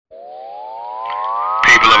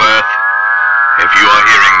you are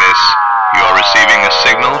hearing this, you are receiving a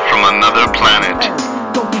signal from another planet.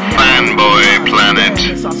 Fanboy Planet.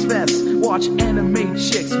 Watch anime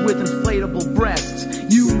chicks with inflatable breasts.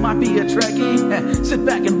 You might be a Trekkie. Sit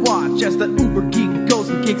back and watch as the uber geek goes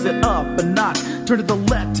and kicks it up a notch. Turn to the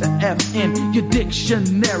letter F in your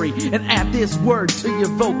dictionary and add this word to your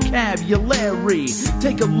vocabulary.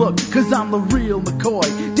 Take a look, cause I'm the real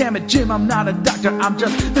McCoy. Damn it, Jim, I'm not a doctor, I'm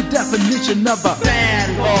just the definition of a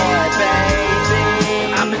fanboy, baby.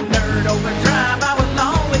 I'm a nerd overdrive, I will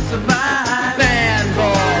always survive.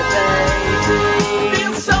 Fanboy, baby.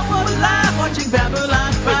 Feel so alive watching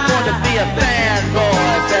Babylon 5. We're going to be a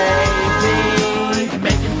fanboy, baby.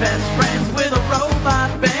 Making best friends with a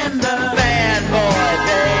robot bender.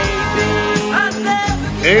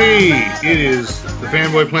 Hey, it is the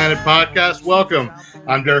Fanboy Planet podcast. Welcome.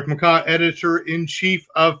 I'm Derek McCaw, editor-in-chief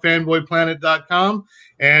of fanboyplanet.com.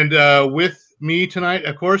 And with me tonight,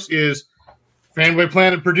 of course, is Fanboy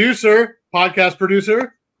Planet podcast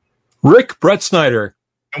producer, Rick Brett Snyder.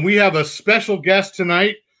 And we have a special guest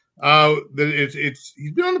tonight. He's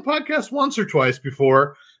been on the podcast once or twice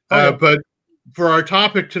before. But for our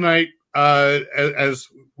topic tonight, as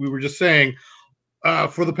we were just saying,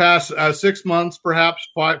 for the past 6 months, perhaps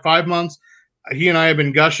 5 months, he and I have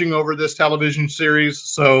been gushing over this television series.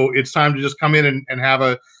 So it's time to just come in and have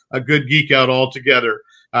a good geek out all together.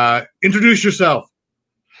 Introduce yourself.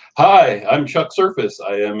 Hi, I'm Chuck Surface.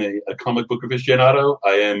 I am a comic book aficionado.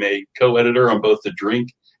 I am a co-editor on both the Drink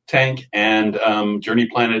Tank and Journey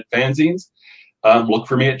Planet fanzines. Look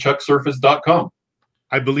for me at chucksurface.com.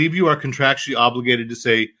 I believe you are contractually obligated to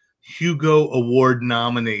say Hugo Award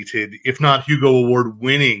nominated, if not Hugo Award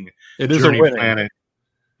winning. It is Journey a winning. Planet.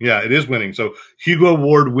 Yeah, it is winning. So Hugo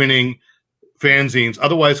Award winning fanzines.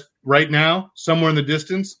 Otherwise, right now, somewhere in the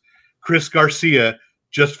distance, Chris Garcia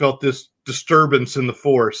just felt this disturbance in the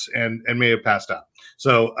force and may have passed out.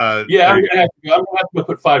 So I'm gonna have to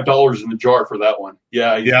put $5 in the jar for that one.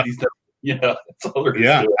 That's all there is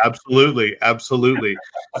to it. Absolutely.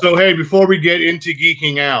 So hey, before we get into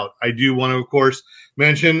geeking out, I do want to, of course,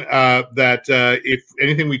 mention that if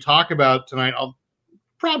anything we talk about tonight,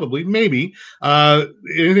 anything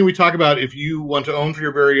we talk about, if you want to own for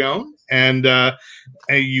your very own, and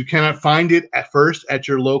you cannot find it at first at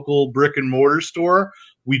your local brick and mortar store,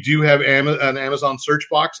 we do have an Amazon search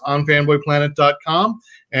box on fanboyplanet.com,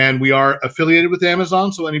 and we are affiliated with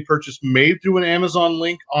Amazon, so any purchase made through an Amazon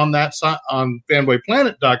link on that site on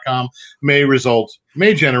fanboyplanet.com may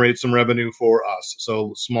generate some revenue for us.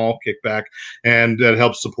 So small kickback, and that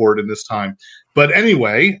helps support in this time. But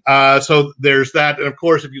anyway, so there's that. And of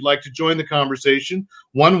course, if you'd like to join the conversation,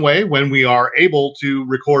 one way when we are able to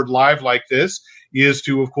record live like this is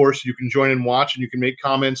to, of course, you can join and watch, and you can make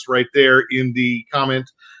comments right there in the comment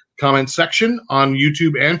section on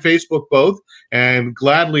YouTube and Facebook both, and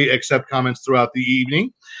gladly accept comments throughout the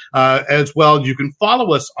evening. As well, you can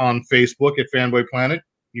follow us on Facebook at Fanboy Planet.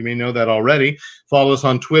 You may know that already. Follow us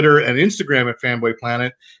on Twitter and Instagram at Fanboy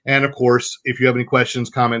Planet. And of course, if you have any questions,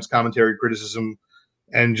 comments, commentary, criticism,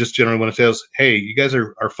 and just generally want to tell us, hey, you guys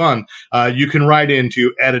are fun, you can write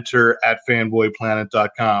into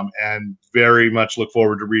editor@fanboyplanet.com, and very much look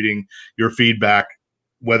forward to reading your feedback,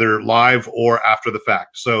 whether live or after the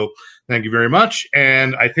fact. So thank you very much.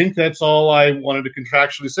 And I think that's all I wanted to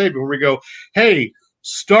contractually say before we go. Hey,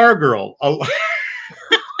 Stargirl.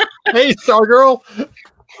 Hey, Stargirl.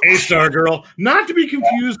 Hey, Stargirl. Not to be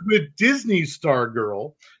confused with Disney's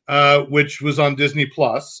Stargirl, which was on Disney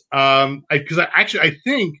Plus. Because I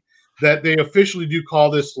think that they officially do call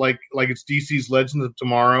this like it's DC's Legends of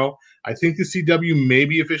Tomorrow. I think the CW may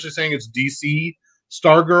be officially saying it's DC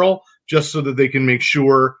Stargirl, just so that they can make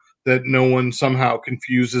sure that no one somehow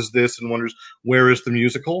confuses this and wonders where is the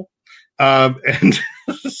musical. And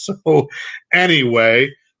so anyway,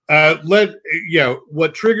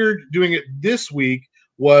 what triggered doing it this week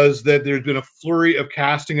was that there's been a flurry of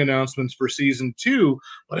casting announcements for season 2,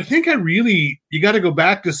 but I think you got to go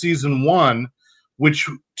back to season 1, which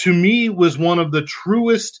to me was one of the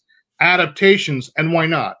truest adaptations, and why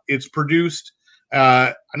not? It's produced,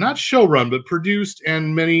 not showrun, but produced,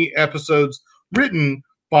 and many episodes written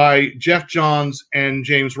by Jeff Johns and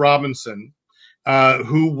James Robinson,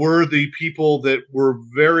 who were the people that were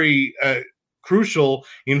very crucial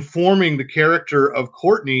in forming the character of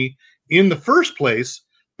Courtney in the first place.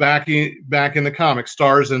 Back in the comics,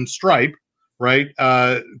 Stars and Stripe, right,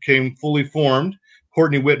 came fully formed.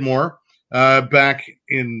 Courtney Whitmore, back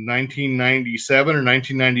in 1997 or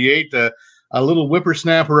 1998, a little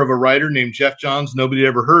whippersnapper of a writer named Jeff Johns, nobody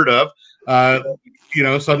ever heard of,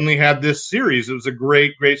 suddenly had this series. It was a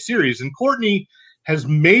great, great series. And Courtney has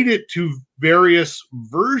made it to various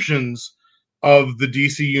versions of the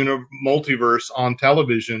DC multiverse on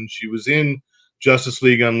television. She was in Justice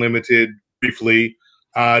League Unlimited briefly.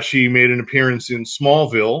 She made an appearance in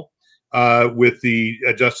Smallville with the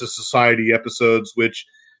Justice Society episodes, which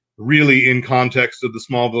really, in context of the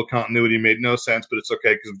Smallville continuity, made no sense, but it's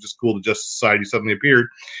okay because it was just cool that Justice Society suddenly appeared.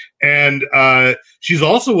 And she's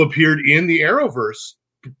also appeared in the Arrowverse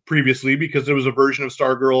previously because there was a version of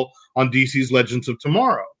Stargirl on DC's Legends of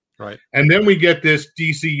Tomorrow. Right. And then we get this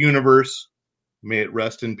DC universe, may it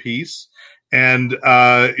rest in peace. And,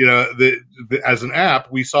 as an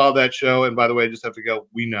app, we saw that show. And by the way, I just have to go,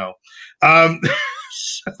 we know.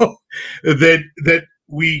 So that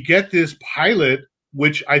we get this pilot,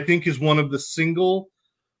 which I think is one of the single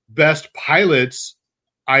best pilots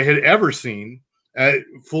I had ever seen,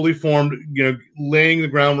 fully formed, laying the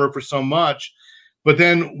groundwork for so much. But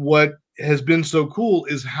then what has been so cool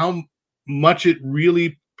is how much it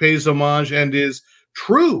really pays homage and is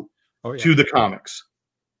true to the comics.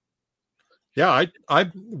 Yeah,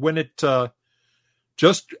 I when it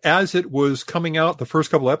just as it was coming out, the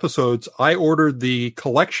first couple episodes, I ordered the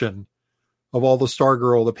collection of all the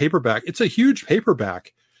Stargirl, the paperback. It's a huge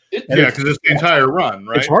paperback. Because it's the entire run,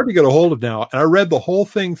 right? It's hard to get a hold of now. And I read the whole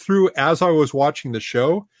thing through as I was watching the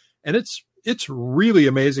show, and it's really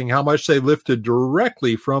amazing how much they lifted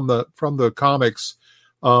directly from the comics.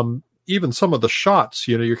 Even some of the shots,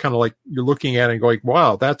 you're kind of like you're looking at it and going,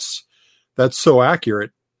 "Wow, that's so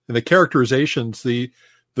accurate." And the characterizations, the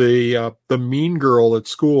mean girl at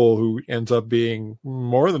school who ends up being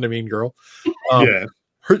more than a mean girl.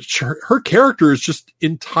 Her character is just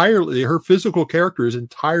entirely, her physical character is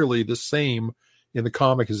entirely the same in the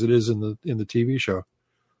comic as it is in the TV show.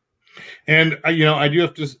 And I do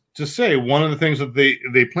have to say, one of the things that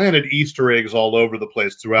they planted Easter eggs all over the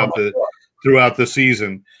place throughout the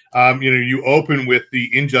season. You open with the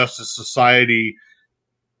Injustice Society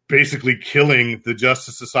basically killing the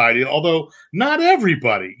Justice Society, although not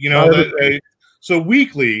everybody. So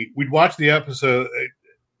weekly we'd watch the episode.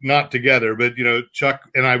 Not together, but Chuck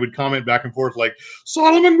and I would comment back and forth like,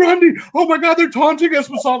 Solomon Grundy, oh my God, they're taunting us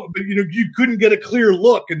with Solomon. But you couldn't get a clear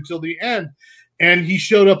look until the end. And he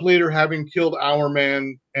showed up later having killed Our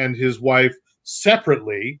Man and his wife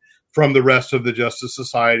separately from the rest of the Justice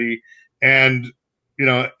Society. And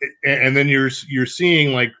and then you're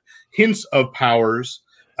seeing like hints of powers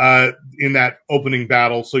in that opening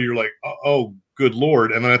battle. So you're like, oh good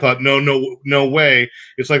Lord. And then I thought, no way.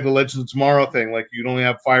 It's like the Legends of Tomorrow thing. Like you'd only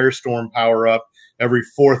have Firestorm power up every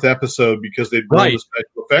fourth episode because they'd run the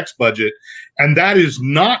special effects budget. And that is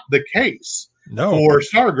not the case for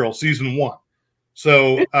Stargirl season 1.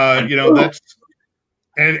 So, that's,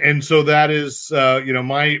 and so that is,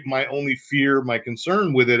 my only fear, my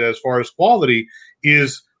concern with it as far as quality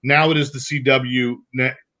is now it is the CW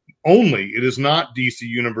only. It is not DC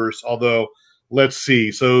Universe, although let's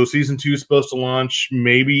see. So season 2 is supposed to launch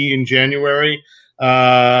maybe in January.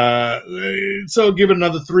 So give it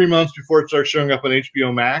another 3 months before it starts showing up on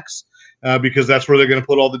HBO Max, because that's where they're going to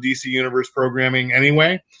put all the DC Universe programming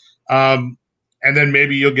anyway. And then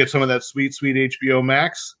maybe you'll get some of that sweet, sweet HBO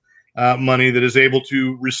Max money that is able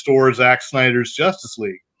to restore Zack Snyder's Justice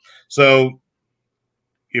League. So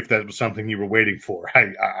if that was something you were waiting for,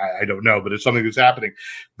 I don't know, but it's something that's happening.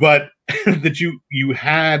 But that you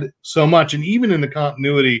had so much, and even in the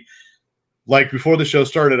continuity, like before the show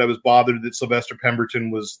started, I was bothered that Sylvester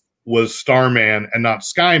Pemberton was Starman and not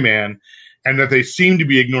Skyman, and that they seemed to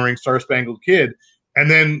be ignoring Star Spangled Kid. And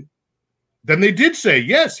then they did say,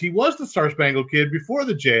 yes, he was the Star Spangled Kid before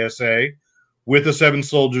the JSA with the 7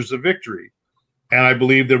 Soldiers of Victory. And I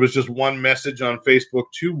believe there was just one message on Facebook,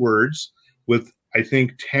 2 words with, I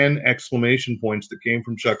think, 10 exclamation points that came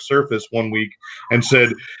from Chuck Surface one week and said,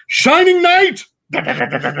 "Shining Knight!"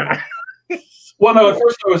 Well, no, at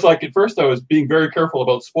first I was being very careful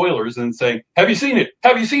about spoilers and saying, have you seen it?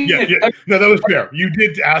 Have you seen it? Yeah. No, that was fair. You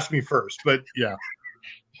did ask me first, but yeah.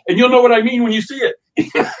 And you'll know what I mean when you see it.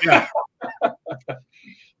 Yeah.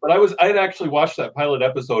 But I'd actually watched that pilot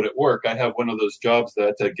episode at work. I have one of those jobs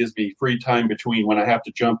that gives me free time between when I have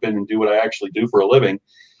to jump in and do what I actually do for a living.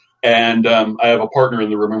 And I have a partner in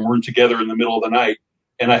the room, and we're together in the middle of the night.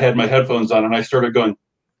 And I had my headphones on, and I started going,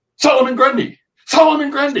 Solomon Grundy, Solomon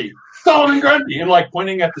Grundy, Solomon Grundy, and like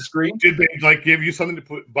pointing at the screen. Did they like give you something to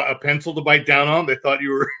put a pencil to bite down on? They thought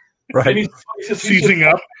you were right. seizing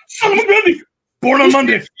up. Solomon Grundy, born on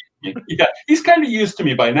Monday. Yeah, he's kind of used to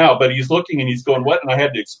me by now, but he's looking and he's going, what? And I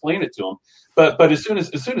had to explain it to him. But as soon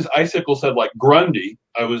as Icicle said like Grundy,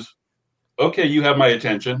 I was, okay, you have my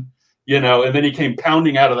attention. And then he came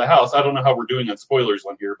pounding out of the house. I don't know how we're doing on spoilers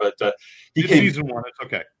on here, but he came. Season 1, it's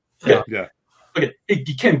okay. Yeah. Okay.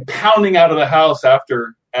 He came pounding out of the house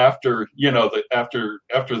after after after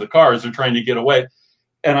the cars are trying to get away,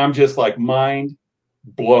 and I'm just like mind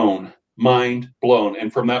blown.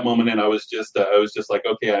 And from that moment in, I was just like,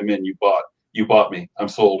 okay, I'm in. You bought me. I'm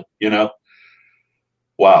sold.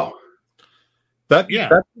 Wow.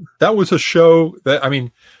 That was a show that, I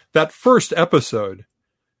mean, that first episode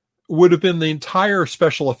would have been the entire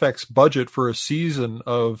special effects budget for a season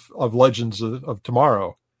of Legends of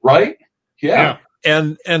Tomorrow. Right? Yeah.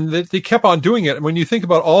 And they kept on doing it. And when you think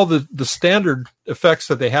about all the standard effects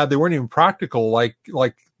that they had, they weren't even practical, like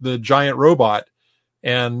the giant robot.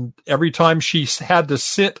 And every time she had to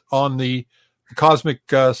sit on the cosmic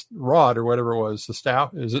rod or whatever it was, the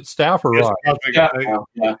staff, is it staff or rod? Yeah.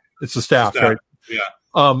 It's the staff, right? Yeah.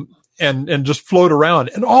 And just float around,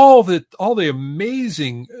 and all the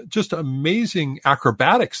amazing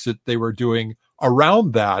acrobatics that they were doing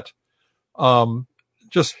around that.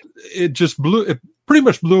 It pretty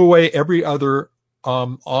much blew away every other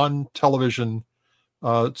on television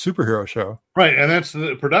superhero show. Right, and that's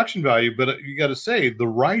the production value. But you got to say the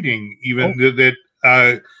writing, even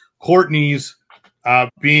that Courtney's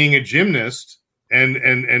being a gymnast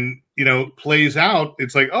and plays out.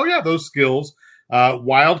 It's like, oh yeah, those skills.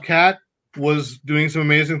 Wildcat was doing some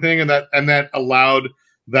amazing thing, and that allowed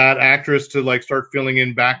that actress to like start filling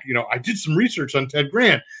in back. I did some research on Ted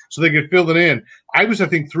Grant, so they could fill it in. I was, I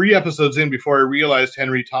think, 3 episodes in before I realized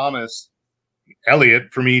Henry Thomas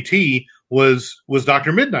Elliott from E.T. was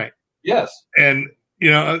Dr. Midnight. Yes, and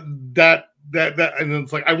that and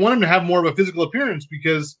it's like I want him to have more of a physical appearance,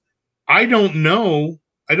 because I don't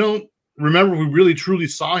remember if we really truly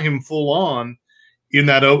saw him full on in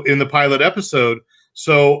the pilot episode.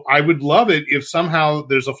 So I would love it if somehow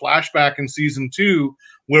there's a flashback in season 2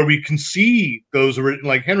 where we can see those,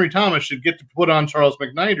 like Henry Thomas should get to put on Charles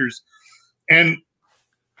McNider's. And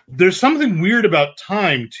there's something weird about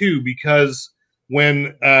time too, because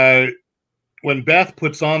when Beth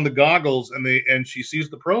puts on the goggles and she sees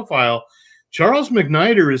the profile, Charles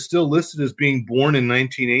McNider is still listed as being born in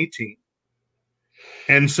 1918.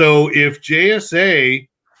 And so if the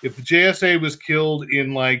JSA was killed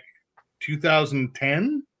in like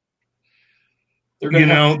 2010,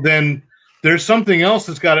 then there's something else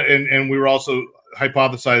that's got to, and we were also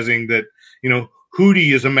hypothesizing that,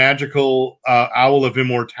 Hootie is a magical owl of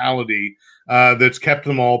immortality that's kept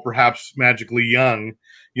them all perhaps magically young.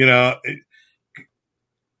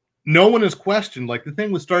 No one has questioned, like the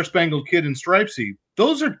thing with Star Spangled Kid and Stripesy.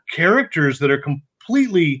 Those are characters that are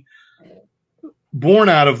completely born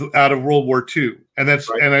out of World War II, and that's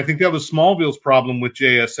right. And I think that was Smallville's problem with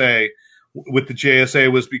JSA. With the JSA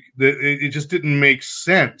was it just didn't make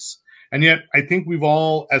sense, and yet I think we've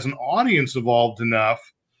all, as an audience, evolved enough.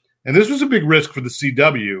 And this was a big risk for the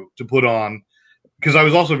CW to put on, because I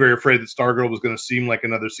was also very afraid that Stargirl was going to seem like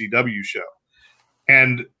another CW show,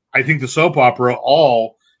 and I think the soap opera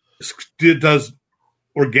does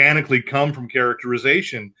organically come from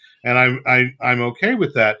characterization, and I'm okay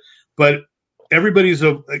with that, but. Everybody's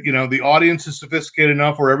the audience is sophisticated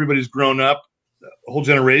enough where everybody's grown up, whole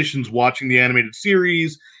generations watching the animated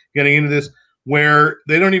series, getting into this, where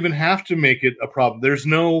they don't even have to make it a problem. There's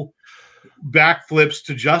no backflips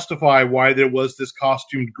to justify why there was this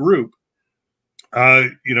costumed group,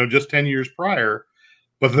 just 10 years prior.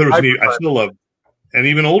 But there was I still love an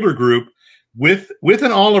even older group with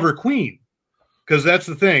an Oliver Queen, because that's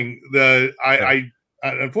the thing. I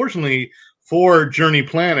unfortunately for Journey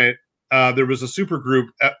Planet. There was a super group,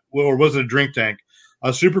 or was it a Drink Tank?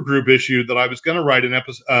 A super group issue that I was going to write an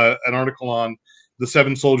article on, the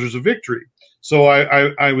 7 Soldiers of Victory. So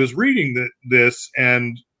I was reading this,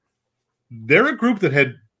 and they're a group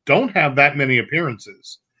that don't have that many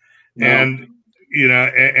appearances, no.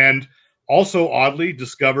 and also oddly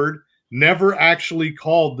discovered never actually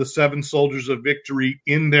called the 7 Soldiers of Victory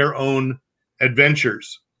in their own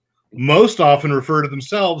adventures. Most often refer to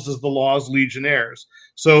themselves as the Law's Legionnaires.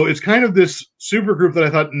 So it's kind of this super group that I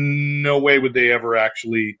thought, no way would they ever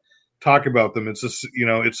actually talk about them. It's just,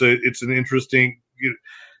 it's an interesting.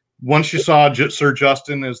 Once you saw Sir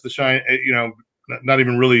Justin as the shine, not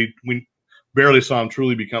even really. We barely saw him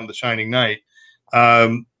truly become the Shining Knight.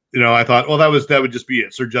 I thought, well, that would just be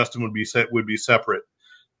it. Sir Justin would be separate.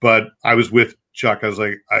 But I was with Chuck. I was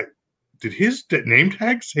like, did his name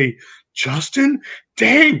tag say Justin?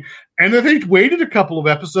 Dang. And then they waited a couple of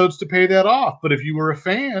episodes to pay that off. But if you were a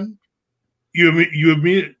fan, you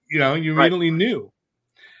immediately knew.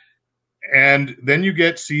 And then you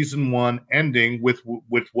get season 1 ending with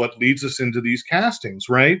what leads us into these castings,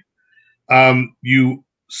 right? You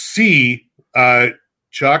see,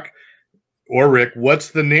 Chuck or Rick, what's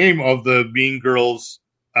the name of the Mean Girls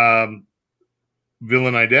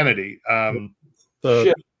villain identity?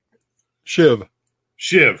 The Shiv.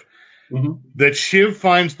 Mm-hmm. That Shiv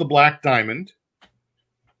finds the black diamond,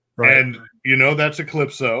 Right. and that's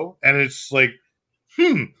Eclipso, and it's like,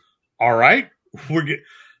 all right,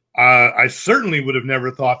 I certainly would have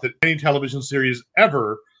never thought that any television series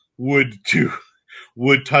ever would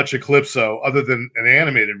touch Eclipso, other than an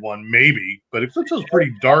animated one, maybe. But Eclipso's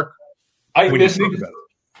pretty dark. I missed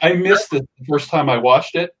this the first time I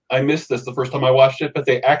watched it. But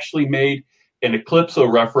they actually made an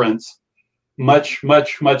Eclipso reference much,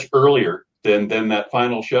 much, much earlier than that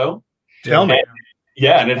final show. Tell me.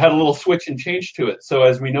 And it had a little switch and change to it. So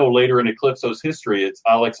as we know later in Eclipso's history, it's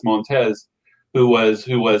Alex Montez, who was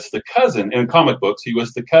the cousin in comic books. He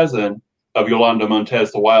was the cousin of Yolanda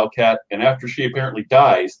Montez, the Wildcat. And after she apparently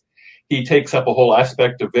dies, he takes up a whole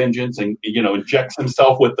aspect of vengeance and injects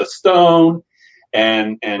himself with the stone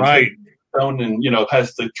and right. Stone and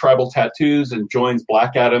has the tribal tattoos and joins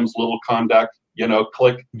Black Adam's little conduct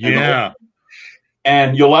clique. Yeah.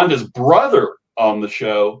 And Yolanda's brother on the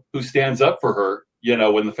show, who stands up for her,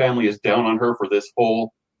 when the family is down on her for this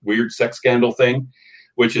whole weird sex scandal thing,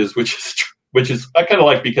 which is I kind of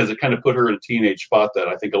like, because it kind of put her in a teenage spot that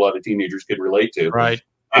I think a lot of teenagers could relate to. Right.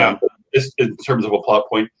 Just in terms of a plot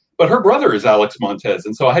point. But her brother is Alex Montez.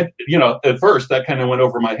 And so I had, at first that kind of went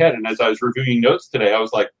over my head. And as I was reviewing notes today, I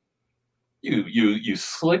was like, you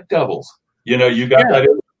slick devils. You got that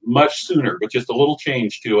in much sooner, but just a little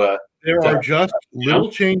change to there are just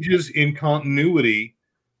little changes in continuity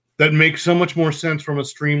that make so much more sense from a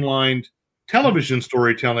streamlined television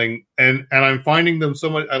storytelling, and I'm finding them so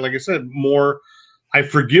much, like I said, more. I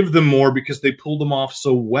forgive them more because they pull them off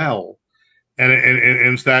so well, and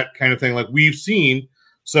it's that kind of thing. Like we've seen.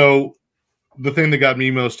 So the thing that got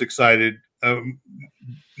me most excited,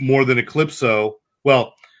 more than Eclipso,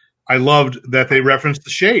 well, I loved that they referenced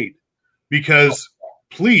the Shade, because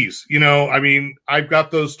please, I've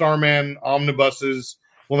got those Starman omnibuses.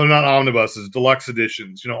 Well, they're not omnibuses, deluxe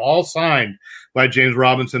editions, all signed by James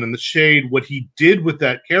Robinson. And the Shade, what he did with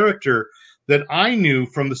that character that I knew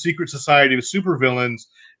from the Secret Society of Supervillains,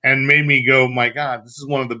 and made me go, my God, this is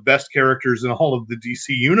one of the best characters in all of the DC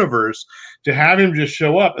universe, to have him just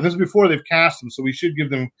show up. And this is before they've cast him, so we should give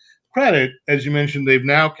them credit. As you mentioned, they've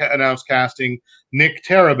now announced casting. Nick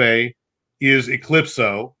Tarabay is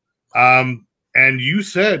Eclipso. And you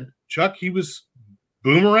said, Chuck, he was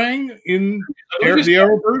Boomerang in the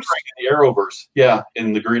Arrowverse? The Arrowverse, yeah,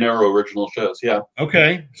 in the Green Arrow original shows, yeah.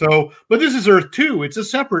 Okay, so, but this is Earth-2. It's a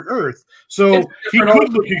separate Earth, so he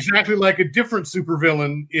could look exactly like a different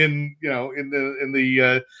supervillain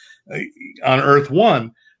on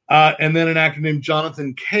Earth-1. And then an actor named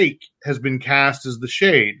Jonathan Cake has been cast as the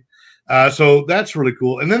Shade. So that's really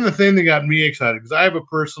cool. And then the thing that got me excited, because I have a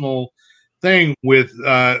personal thing with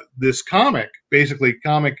this comic, basically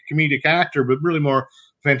comic comedic actor, but really more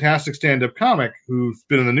fantastic stand-up comic who's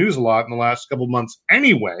been in the news a lot in the last couple of months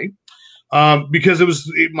anyway, because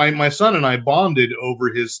my son and I bonded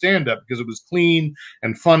over his stand-up because it was clean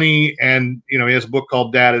and funny, and he has a book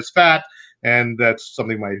called Dad is Fat, and that's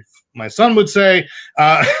something my son would say.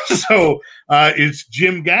 So it's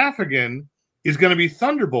Jim Gaffigan is going to be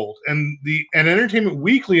Thunderbolt, and Entertainment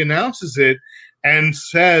Weekly announces it and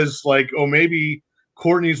says, like, oh, maybe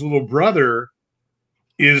Courtney's little brother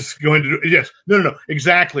is going to do. Yes, no,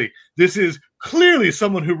 exactly. This is clearly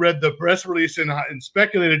someone who read the press release and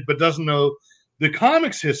speculated, but doesn't know the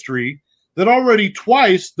comics history, that already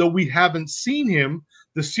twice, though we haven't seen him,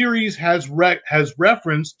 the series has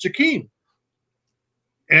referenced Jakeem.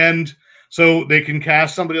 And so they can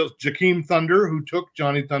cast somebody else, Jakeem Thunder, who took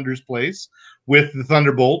Johnny Thunder's place with the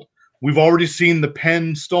Thunderbolt. We've already seen the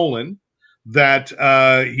pen stolen that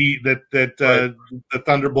the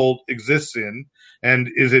Thunderbolt exists in, and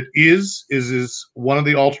is one of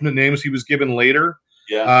the alternate names he was given later.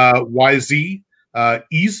 Yeah, YZ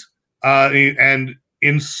Ease, and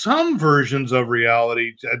in some versions of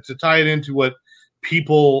reality, to tie it into what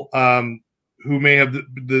people who may have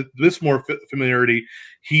this more familiarity,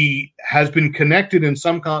 he has been connected in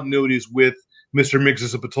some continuities with Mr.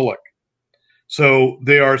 Mxyzptlk. So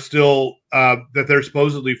they are still that they're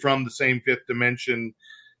supposedly from the same fifth dimension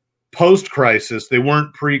post-crisis. They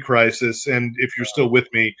weren't pre-crisis, and if you're still with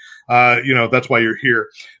me, that's why you're here.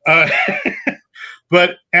 And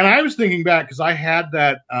I was thinking back, because I had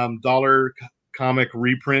that dollar comic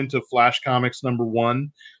reprint of Flash Comics #1,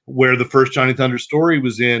 where the first Johnny Thunder story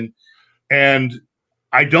was in, and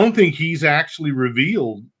I don't think he's actually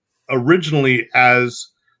revealed originally as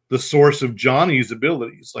the source of Johnny's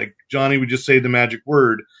abilities. Like, Johnny would just say the magic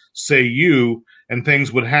word, say you, and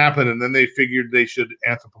things would happen. And then they figured they should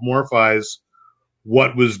anthropomorphize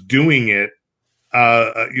what was doing it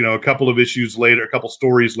a couple of issues later, a couple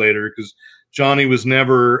stories later, because Johnny was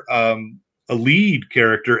never a lead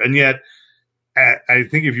character, and yet I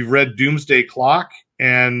think if you've read Doomsday Clock,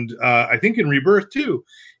 and I think in Rebirth too,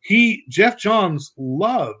 Jeff Johns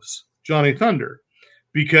loves Johnny Thunder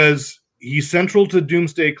because he's central to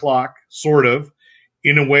Doomsday Clock, sort of,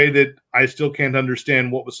 in a way that I still can't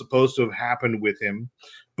understand what was supposed to have happened with him.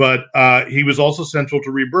 But he was also central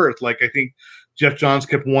to Rebirth. Like, I think Jeff Johns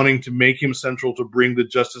kept wanting to make him central to bring the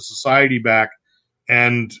Justice Society back,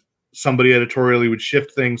 and somebody editorially would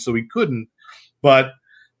shift things so he couldn't. But,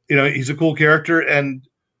 he's a cool character, and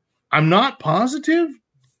I'm not positive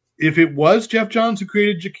if it was Jeff Johns who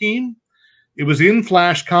created Jakeem. It was in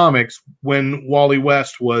Flash Comics when Wally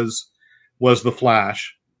West was the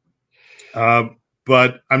Flash.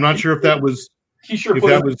 But I'm not sure if that was. He sure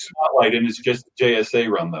put the spotlight in his just JSA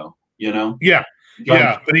run, though. Yeah,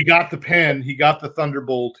 but he got the pen. He got the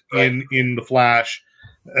Thunderbolt in the Flash.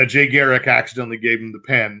 Jay Garrick accidentally gave him the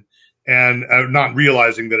pen, and not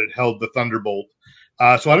realizing that it held the Thunderbolt.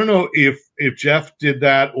 So I don't know if Jeff did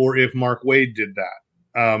that or if Mark Waid did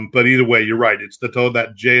that. But either way, you're right. It's that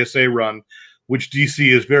JSA run, which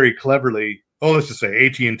DC is very cleverly. Oh, let's just say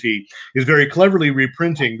AT&T is very cleverly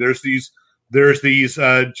reprinting. There's these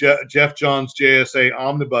Jeff Johns JSA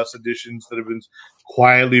omnibus editions that have been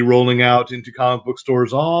quietly rolling out into comic book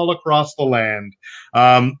stores all across the land,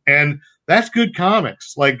 and that's good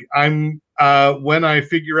comics. Like, when I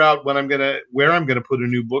figure out where I'm gonna put a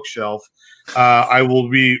new bookshelf, I will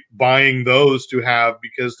be buying those to have,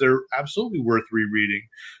 because they're absolutely worth rereading.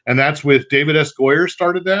 And that's with David S. Goyer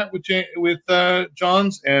started that with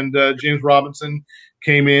Johns, and James Robinson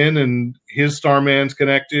came in, and his Starman's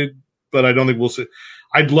connected. But I don't think we'll see.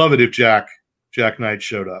 I'd love it if Jack Knight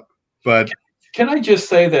showed up. But can I just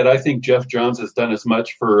say that I think Jeff Johns has done as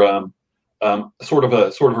much for sort of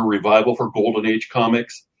a revival for Golden Age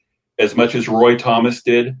comics as much as Roy Thomas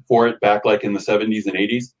did for it back like in the 70s and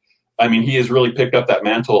 80s. I mean, he has really picked up that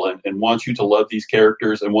mantle and wants you to love these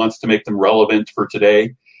characters and wants to make them relevant for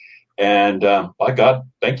today. And by God,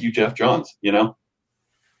 thank you, Jeff Johns.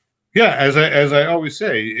 Yeah, as I always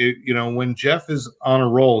say, when Jeff is on a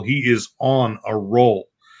roll, he is on a roll.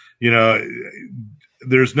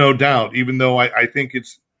 There's no doubt. Even though I think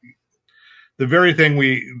it's the very thing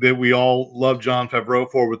that we all love Jon Favreau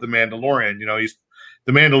for with The Mandalorian.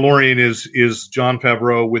 The Mandalorian is Jon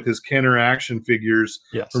Favreau with his Kenner action figures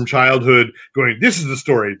from childhood, going, "This is the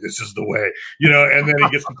story, this is the way," and then he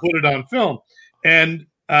gets to put it on film and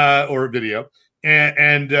or video.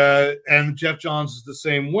 And Jeff Johns is the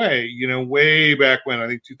same way. Way back when, I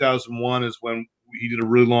think 2001 is when he did a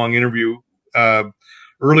really long interview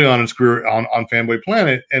early on in his career on Fanboy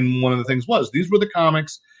Planet. And one of the things was, these were the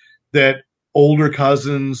comics that older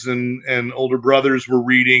cousins and older brothers were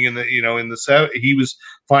reading he was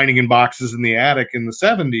finding in boxes in the attic in the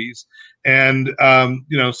 70s. And,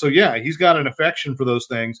 so yeah, he's got an affection for those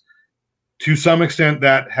things. To some extent,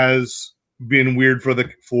 that has been weird for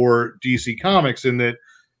DC Comics, in that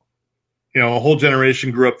a whole generation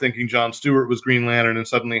grew up thinking John Stewart was Green Lantern, and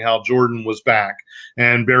suddenly Hal Jordan was back,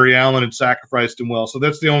 and Barry Allen had sacrificed him well. So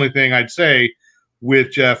that's the only thing I'd say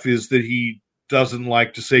with Jeff, is that he doesn't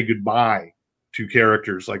like to say goodbye to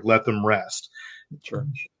characters, like let them rest. Sure.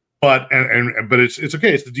 But it's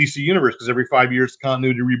okay. It's the DC universe, because every 5 years the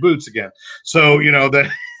continuity reboots again. So that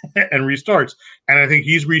and restarts. And I think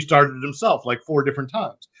he's restarted himself like 4 different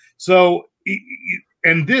times. So,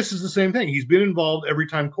 and this is the same thing. He's been involved every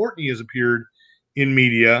time Courtney has appeared in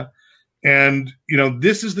media. And,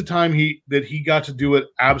 this is the time that he got to do it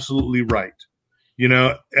absolutely right,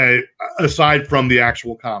 aside from the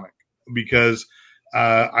actual comic, because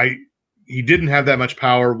he didn't have that much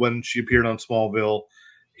power when she appeared on Smallville.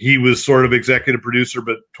 He was sort of executive producer,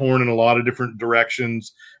 but torn in a lot of different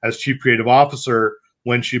directions as chief creative officer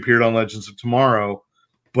when she appeared on Legends of Tomorrow.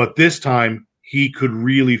 But this time, he could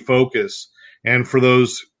really focus. And for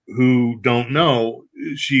those who don't know,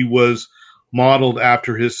 she was modeled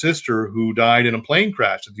after his sister, who died in a plane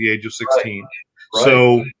crash at the age of 16. Right.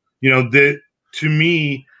 So, to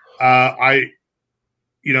me, that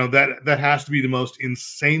has to be the most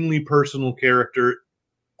insanely personal character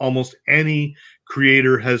almost any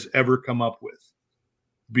creator has ever come up with,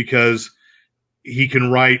 because he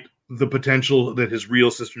can write the potential that his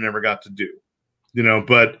real sister never got to do.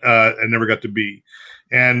 But never got to be.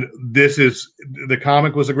 And the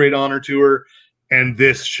comic was a great honor to her. And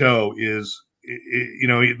this show is,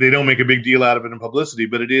 they don't make a big deal out of it in publicity,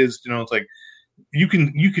 but it is, it's like, you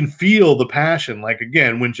can feel the passion. Like,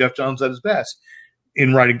 again, when Jeff Johns at his best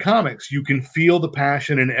in writing comics, you can feel the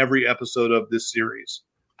passion in every episode of this series.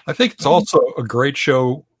 I think it's also a great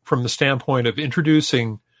show from the standpoint of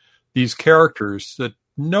introducing these characters that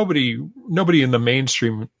nobody in the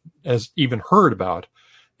mainstream has even heard about.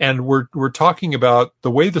 And we're talking about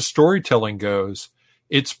the way the storytelling goes.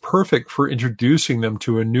 It's perfect for introducing them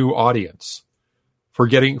to a new audience, for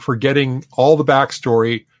getting all the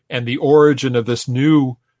backstory and the origin of this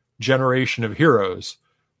new generation of heroes.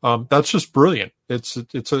 That's just brilliant. It's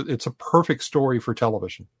a perfect story for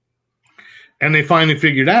television. And they finally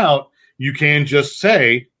figured out you can just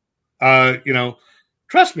say,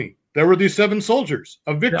 trust me, there were these 7 soldiers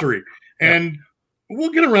of victory, and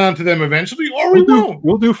we'll get around to them eventually, or we won't.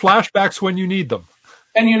 We'll do flashbacks when you need them.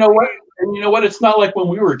 And you know what? It's not like when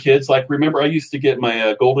we were kids. Like, remember, I used to get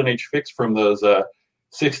my Golden Age fix from those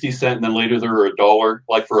 60-cent, and then later they were $1,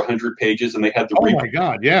 like for 100 pages, and they had the. Oh my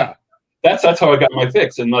God! Yeah, that's how I got my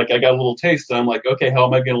fix, and like I got a little taste, and I'm like, okay, how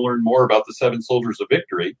am I going to learn more about the 7 soldiers of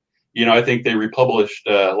victory? I think they republished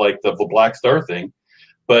like the Black Star thing,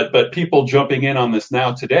 but people jumping in on this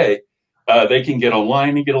now today, they can get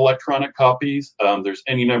online and get electronic copies. There's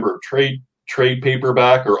any number of trade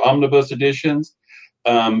paperback or omnibus editions.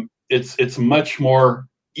 It's much more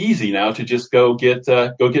easy now to just go get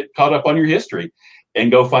caught up on your history and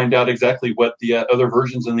go find out exactly what the other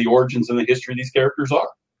versions and the origins and the history of these characters are.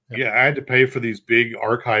 Yeah, I had to pay for these big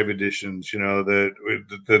archive editions, that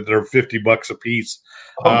are $50 a piece.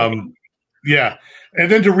 Yeah, and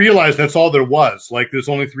then to realize that's all there was. Like, there's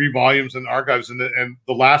only 3 volumes in archives, and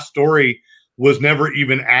the last story was never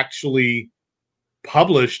even actually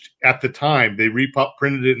published at the time. They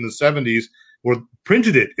reprinted it in the 70s, or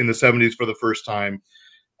printed it in the 70s for the first time.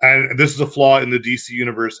 And this is a flaw in the DC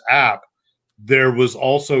Universe app. There was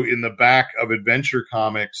also in the back of Adventure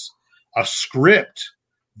Comics a script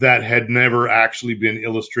that had never actually been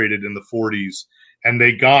illustrated in the 40s. And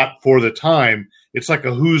they got, for the time, it's like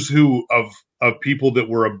a who's who of people that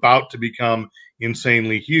were about to become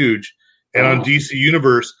insanely huge. And on DC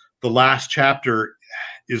Universe, the last chapter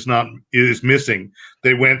is missing.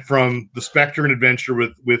 They went from the Spectre and Adventure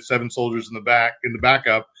with 7 soldiers in the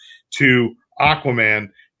backup to Aquaman,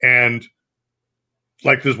 and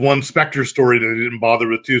like there's one Spectre story that they didn't bother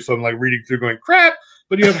with too. So I'm like reading through going, crap.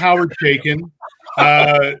 But you have Howard Chaykin.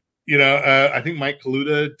 I think Mike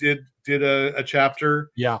Kaluta did a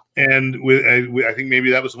chapter. Yeah. And I think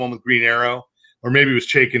maybe that was the one with Green Arrow, or maybe it was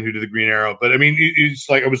Chaykin who did the Green Arrow. But I mean, it's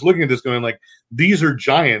like I was looking at this going like, these are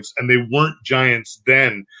giants, and they weren't giants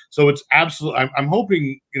then. So it's absolutely. I'm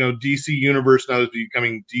hoping DC Universe now is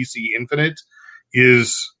becoming DC Infinite.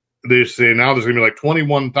 They say now there's going to be like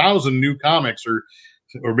 21,000 new comics, or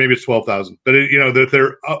maybe it's 12,000. But that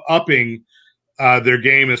they're upping their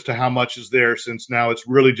game as to how much is there, since now it's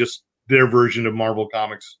really just their version of Marvel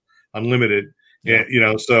Comics Unlimited. Yeah.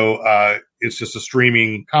 So it's just a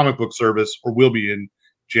streaming comic book service, or will be in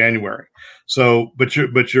January. So, but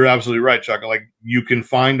you're absolutely right, Chuck. Like, you can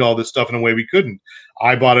find all this stuff in a way we couldn't.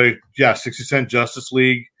 I bought a 60-cent Justice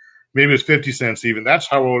League. Maybe it was 50 cents even. That's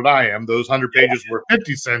how old I am. Those 100 pages were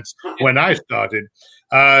 50 cents when I started.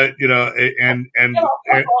 And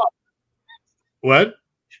what?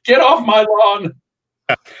 Get off my lawn.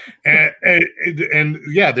 And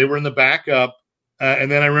they were in the backup. And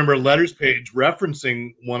then I remember a letters page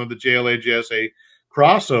referencing one of the JLA JSA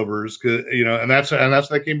crossovers, and that's how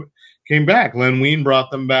they came back. Len Wein brought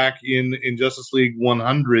them back in Justice League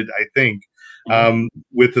 100, I think,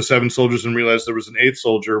 with the 7 soldiers, and realized there was an 8th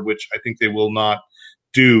soldier, which I think they will not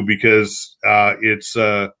do because it's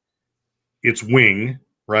Wing,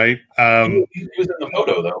 right? He was in the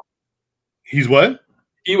photo, though. He's what?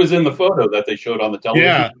 He was in the photo that they showed on the television.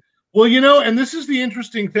 Yeah. Well, and this is the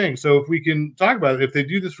interesting thing. So if we can talk about it, if they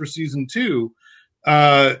do this for season 2,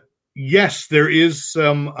 yes, there is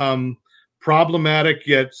some problematic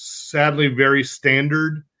yet sadly very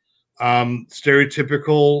standard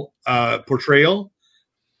stereotypical portrayal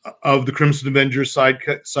of the Crimson Avengers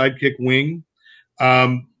sidekick Wing.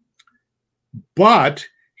 But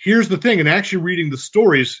here's the thing, and actually reading the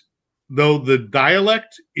stories, though the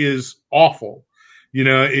dialect is awful,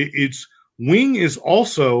 it's Wing is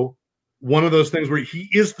also one of those things where he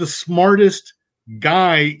is the smartest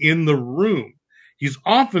guy in the room. He's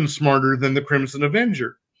often smarter than the Crimson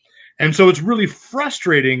Avenger. And so it's really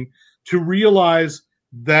frustrating to realize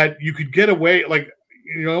that you could get away,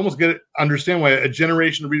 almost understand why a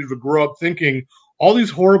generation of readers would grow up thinking all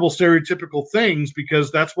these horrible stereotypical things,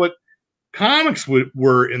 because that's what comics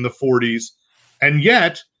were in the 40s. And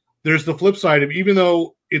yet there's the flip side of, even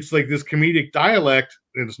though it's like this comedic dialect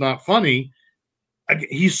and it's not funny,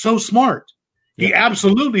 he's so smart. He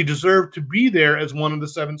absolutely deserved to be there as one of the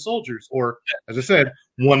 7 soldiers, or, as I said,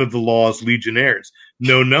 one of the Law's legionnaires.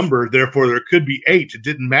 no number. Therefore, there could be 8. It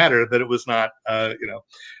didn't matter that it was not,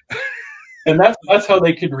 And that's how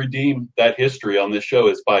they could redeem that history on this show,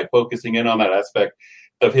 is by focusing in on that aspect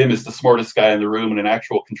of him as the smartest guy in the room and an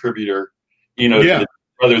actual contributor,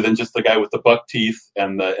 rather than just the guy with the buck teeth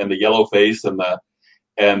and the yellow face and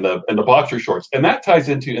the boxer shorts. And that ties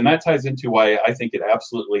into why I think it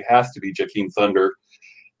absolutely has to be Jakeem Thunder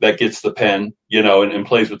that gets the pen, and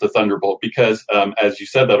plays with the Thunderbolt, because as you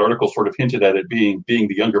said, that article sort of hinted at it being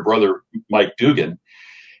the younger brother, Mike Dugan.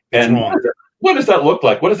 And what does that look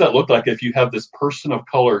like? What does that look like if you have this person of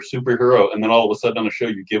color superhero, and then all of a sudden on a show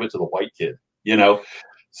you give it to the white kid?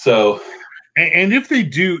 So. And if they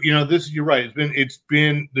do, this, you're right. It's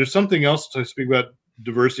been. There's something else to speak about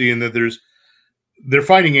diversity, in that they're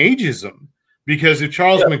fighting ageism, because if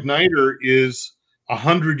Charles McNider is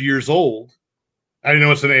 100 years old, I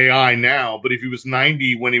know it's an AI now, but if he was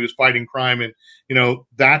 90 when he was fighting crime, and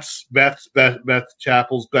that's Beth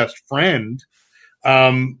Chappell's best friend,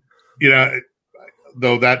 though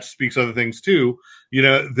that speaks other things too,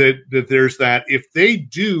 that there's that. If they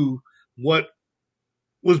do what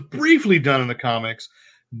was briefly done in the comics,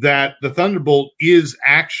 that the Thunderbolt is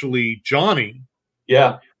actually Johnny,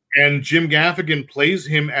 and Jim Gaffigan plays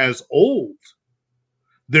him as old,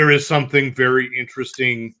 there is something very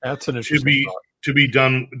interesting. That's an interesting to be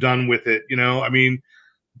done with it.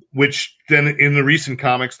 Which then in the recent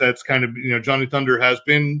comics, that's kind of, Johnny Thunder has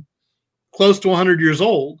been close to 100 years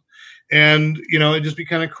old. And, it'd just be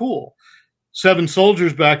kind of cool. Seven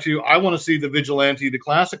Soldiers, back to, I want to see the Vigilante, the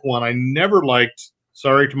classic one. I never liked,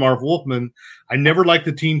 sorry to Marv Wolfman, I never liked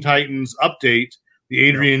the Teen Titans update, the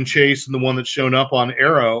Adrian Chase and the one that's shown up on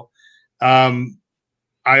Arrow.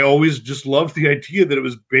 I always just loved the idea that it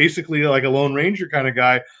was basically like a Lone Ranger kind of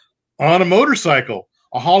guy on a motorcycle,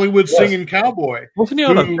 a Hollywood singing cowboy. Wasn't he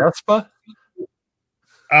on a Vespa?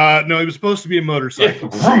 No, he was supposed to be a motorcycle.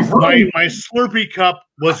 My Slurpee cup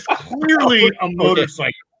was clearly a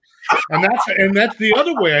motorcycle, and that's the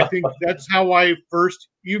other way. I think that's how I first,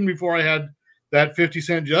 even before I had that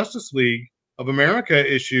 50-cent Justice League of America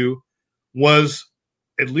issue, was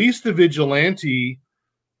at least the Vigilante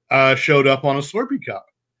showed up on a Slurpee cup,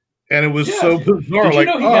 and it was so bizarre. Did you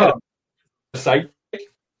know he had a sidekick?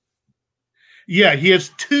 Yeah, he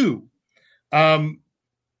has 2.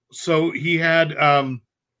 So he had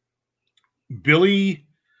Billy.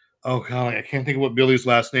 Oh God, I can't think of what Billy's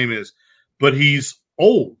last name is, but he's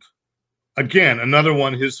old. Again, another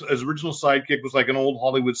one. His original sidekick was like an old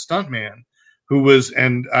Hollywood stuntman who was.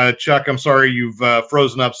 And Chuck, I'm sorry you've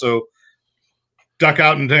frozen up, so duck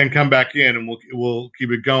out and come back in, and we'll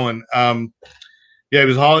keep it going. It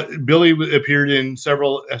was Billy appeared in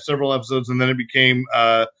several episodes, and then it became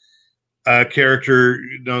a character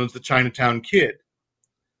known as the Chinatown Kid.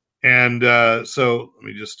 And so let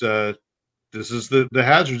me just. This is the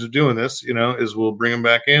hazards of doing this, is we'll bring him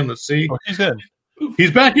back in. Let's see. Oh, he's in.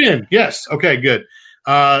 He's back in. Yes. Okay, good.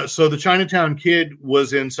 So the Chinatown Kid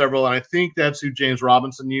was in several, and I think that's who James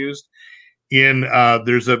Robinson used in,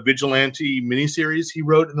 there's a Vigilante miniseries he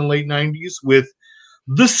wrote in the late 90s with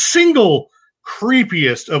the single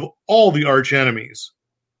creepiest of all the arch enemies.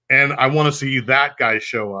 And I want to see that guy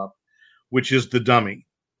show up, which is the Dummy.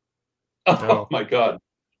 Oh my God.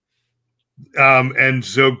 And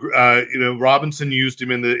so, Robinson used him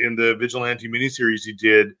in the Vigilante miniseries he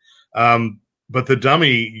did. But the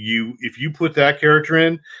Dummy, if you put that character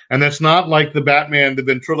in, and that's not like the Batman, the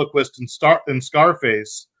ventriloquist in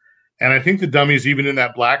Scarface. And I think the Dummy's even in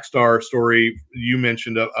that Black Star story you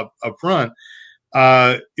mentioned up front,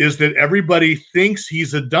 is that everybody thinks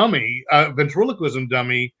he's a dummy, a ventriloquism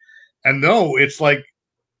dummy. And no, it's like,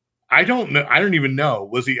 I don't know. I don't even know.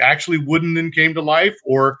 Was he actually wooden and came to life,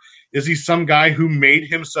 or is he some guy who made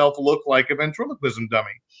himself look like a ventriloquism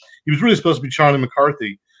dummy? He was really supposed to be Charlie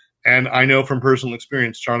McCarthy. And I know from personal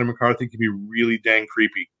experience, Charlie McCarthy can be really dang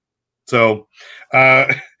creepy. So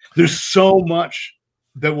there's so much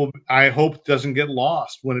that I hope doesn't get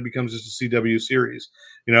lost when it becomes just a CW series.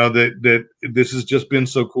 That this has just been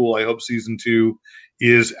so cool. I hope season 2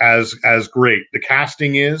 is as great. The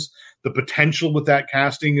casting is. The potential with that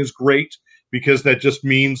casting is great, because that just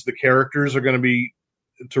means the characters are going to be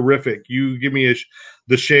terrific. You give me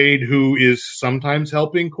the Shade, who is sometimes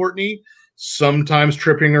helping Courtney, sometimes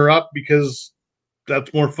tripping her up because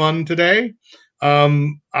that's more fun today.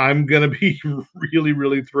 I'm going to be really,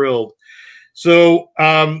 really thrilled. So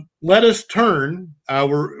let us turn.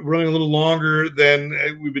 We're running a little longer than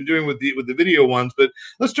we've been doing with the video ones, but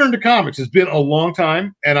let's turn to comics. It's been a long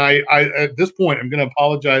time, and I at this point I'm going to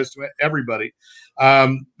apologize to everybody,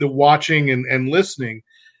 the watching and listening.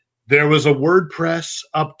 there was a WordPress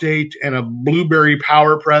update and a Blueberry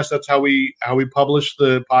PowerPress. That's how we publish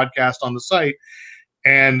the podcast on the site.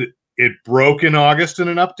 And it broke in August in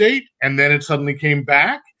an update, and then it suddenly came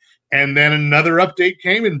back, and then another update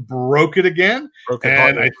came and broke it again.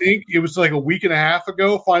 I think it was like a week and a half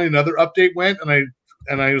ago, finally another update went, and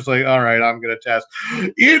I was like, all right, I'm going to test.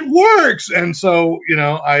 It works. And so,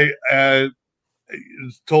 I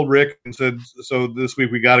told Rick and said, so this week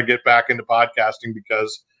we got to get back into podcasting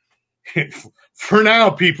because for now,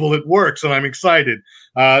 people, it works, and I'm excited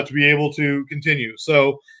to be able to continue.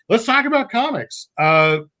 So let's talk about comics.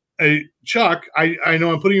 Chuck, I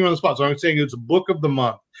know I'm putting you on the spot, so I'm saying it's a book of the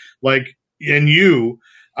month.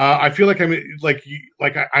 I feel like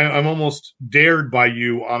I'm almost dared by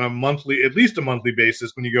you on at least a monthly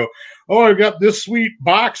basis when you go, oh, I've got this sweet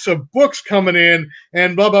box of books coming in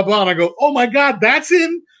and blah, blah, blah. And I go, oh my God, that's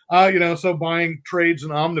in, so buying trades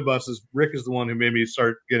and omnibuses. Rick is the one who made me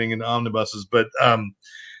start getting into omnibuses, but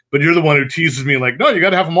you're the one who teases me like, no, you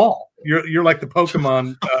got to have them all. You're like the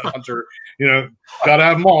Pokemon hunter, got to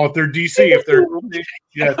have them all. If they're DC, if they're,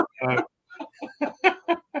 yeah.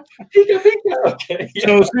 Okay, yeah.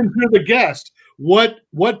 So since you're the guest, what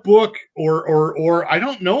book or I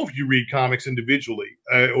don't know if you read comics individually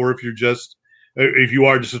or if you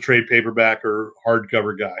are just a trade paperback or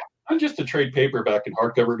hardcover guy. I'm just a trade paperback and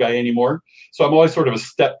hardcover guy anymore, so I'm always sort of a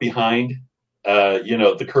step behind,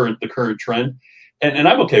 the current trend, and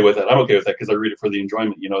I'm okay with it. I'm okay with that because I read it for the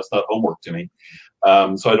enjoyment. It's not homework to me,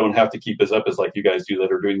 so I don't have to keep as up as like you guys do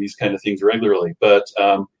that are doing these kind of things regularly. But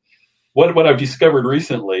what I've discovered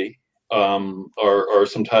recently are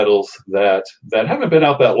some titles that haven't been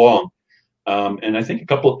out that long, and I think a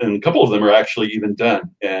couple of them are actually even done.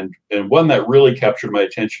 And one that really captured my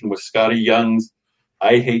attention was Scotty Young's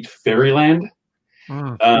 "I Hate Fairyland,"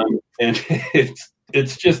 and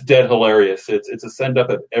it's just dead hilarious. It's a send up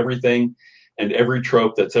of everything and every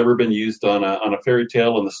trope that's ever been used on a fairy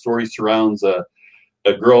tale, and the story surrounds a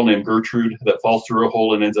girl named Gertrude that falls through a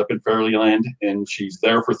hole and ends up in Fairyland, and she's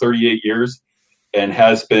there for 38 years and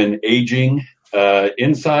has been aging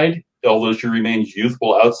inside, although she remains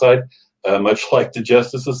youthful outside, much like the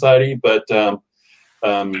Justice Society. But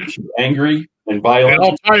she's angry and violent. It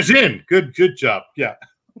all ties in. Good job. Yeah.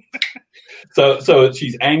 So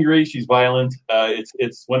she's angry, she's violent.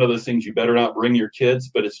 It's one of those things you better not bring your kids,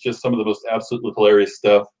 but it's just some of the most absolutely hilarious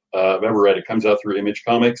stuff I've ever read. It comes out through Image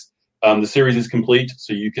Comics. The series is complete,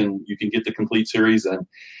 so you can get the complete series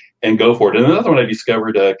and go for it. And another one I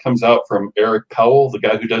discovered comes out from Eric Powell, the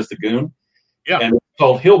guy who does The Goon. Yeah. And it's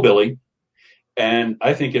called Hillbilly. And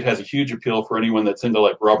I think it has a huge appeal for anyone that's into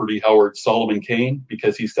like Robert E. Howard's Solomon Kane,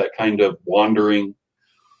 because he's that kind of wandering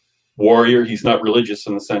warrior. He's not religious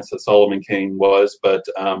in the sense that Solomon Kane was, but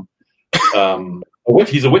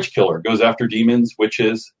he's a witch killer, goes after demons,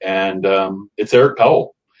 witches, and it's Eric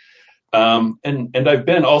Powell. And I've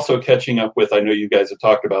been also catching up with, I know you guys have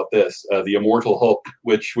talked about this, the Immortal Hulk,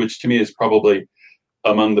 which to me is probably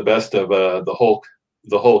among the best of the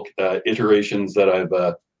Hulk iterations that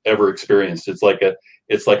I've ever experienced. It's like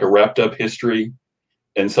a wrapped up history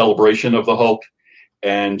and celebration of the Hulk,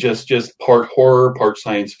 and just part horror, part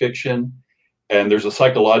science fiction, and there's a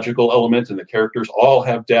psychological element, and the characters all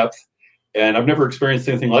have depth. And I've never experienced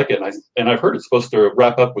anything like it. And I've heard it's supposed to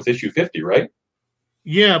wrap up with issue 50, right?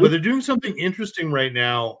 Yeah, but they're doing something interesting right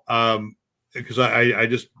now because I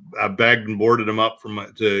just bagged and boarded them up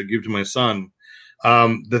to give to my son.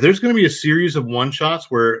 That there's going to be a series of one shots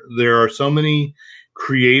where there are so many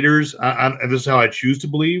creators, and this is how I choose to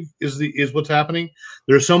believe is what's happening.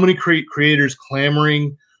 There are so many creators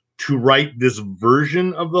clamoring to write this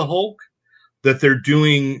version of the Hulk that they're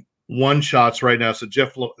doing one shots right now. So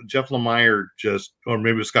Jeff Lemire or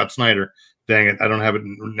maybe it was Scott Snyder. Dang it, I don't have it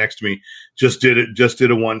next to me. Just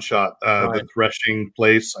did a one shot, right. The Threshing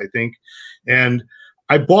Place, I think, and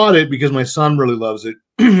I bought it because my son really loves it,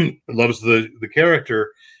 loves the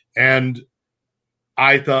character, and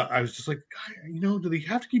I thought, I was just like, God, do they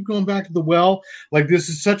have to keep going back to the well? Like, this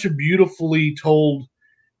is such a beautifully told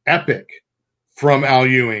epic from Al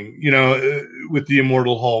Ewing, with the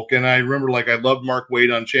Immortal Hulk. And I remember, I loved Mark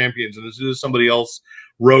Waid on Champions, and as soon as somebody else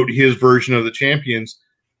wrote his version of the Champions,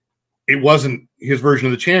 it wasn't his version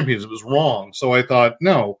of the Champions. It was wrong. So I thought,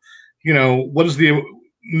 no,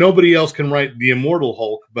 nobody else can write the Immortal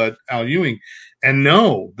Hulk but Al Ewing. And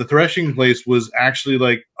no, the Threshing Place was actually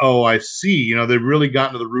like, oh, I see. They've really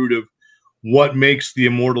gotten to the root of what makes the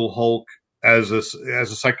Immortal Hulk as a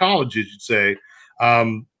psychologist, you'd say.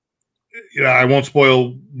 I won't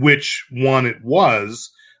spoil which one it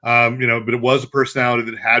was, but it was a personality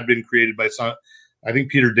that had been created by I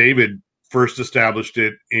think Peter David first established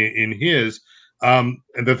it in his. and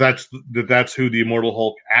that's who the Immortal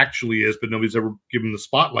Hulk actually is, but nobody's ever given the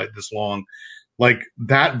spotlight this long. Like,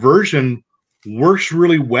 that version works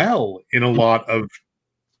really well in a lot of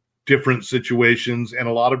different situations and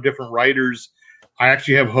a lot of different writers. I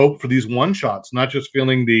actually have hope for these one shots, not just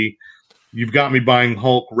feeling you've got me buying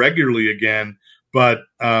Hulk regularly again, but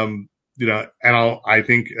I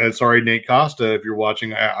think sorry, Nate Costa, if you're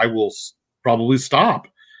watching, I will probably stop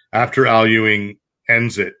after Al Ewing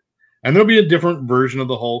ends it, and there'll be a different version of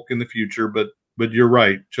the Hulk in the future. But you're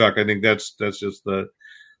right, Chuck. I think that's just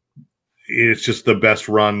it's just the best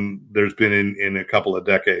run there's been in a couple of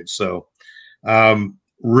decades. So,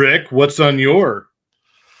 Rick, what's on your?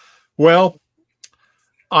 Well,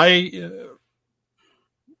 it's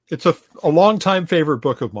a long-time favorite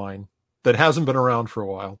book of mine that hasn't been around for a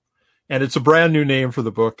while, and it's a brand new name for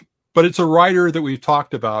the book, but it's a writer that we've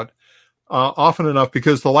talked about often enough,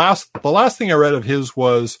 because the last thing I read of his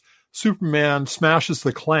was Superman Smashes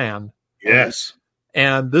the Klan. Yes.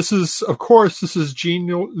 And this is Gene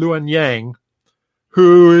Luen Yang,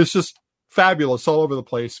 who is just fabulous all over the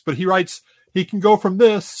place, but he can go from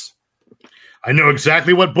this. I know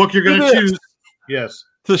exactly what book you're going to choose. Yes.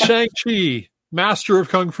 To Shang-Chi, Master of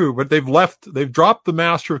Kung Fu, but they've dropped the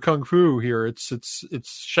Master of Kung Fu here. It's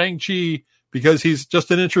Shang-Chi because he's just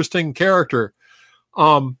an interesting character.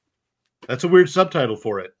 That's a weird subtitle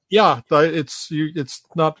for it. Yeah, it's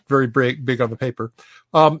not very big on the paper.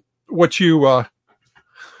 I'm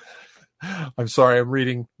sorry, I'm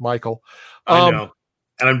reading Michael. I know,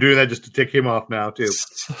 and I'm doing that just to tick him off now too.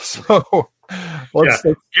 So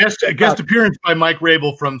guest appearance by Mike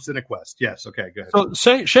Rabel from CineQuest. Yes, okay, go ahead.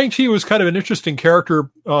 So Shang-Chi was kind of an interesting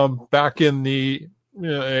character back in the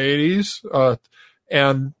 80s,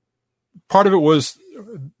 and part of it was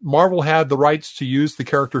Marvel had the rights to use the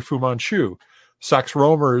character Fu Manchu, Sax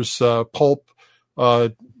Rohmer's pulp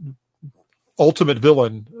ultimate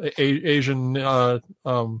villain, Asian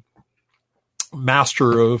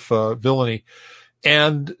master of villainy.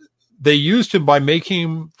 And they used him by making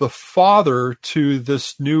him the father to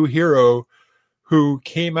this new hero who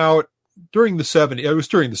came out during the 70s. It was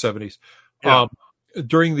during the 70s,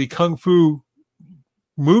 during the Kung Fu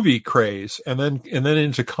movie craze, and then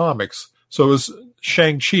into comics. So it was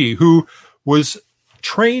Shang-Chi, who was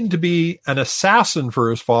trained to be an assassin for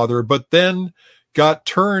his father, but then got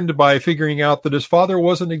turned by figuring out that his father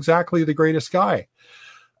wasn't exactly the greatest guy.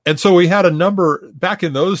 And so we had a number back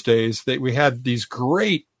in those days that we had these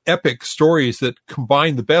great epic stories that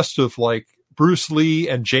combined the best of like Bruce Lee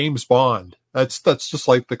and James Bond. That's just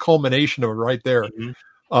like the culmination of it right there. Mm-hmm.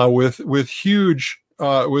 With huge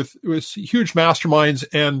masterminds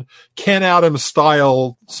and Ken Adams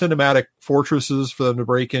style cinematic fortresses for them to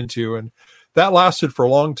break into. And that lasted for a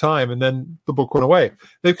long time. And then the book went away.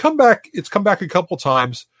 It's come back a couple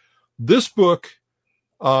times. This book,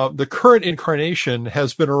 the current incarnation,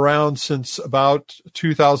 has been around since about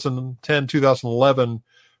 2010, 2011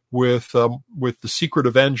 with the Secret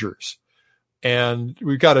Avengers. And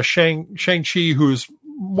we've got a Shang-Chi who's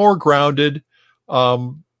more grounded,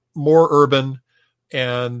 more urban,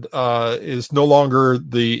 and is no longer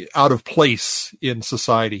the out of place in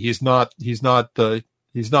society. He's not the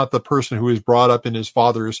person who was brought up in his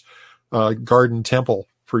father's garden temple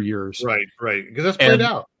for years. Right. Because that's played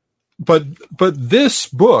out. But this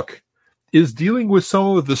book is dealing with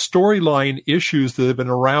some of the storyline issues that have been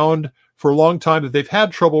around for a long time that they've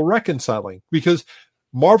had trouble reconciling, because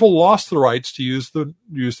Marvel lost the rights to use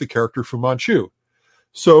the character Fu Manchu.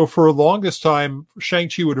 So for the longest time,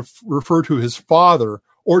 Shang-Chi would have referred to his father,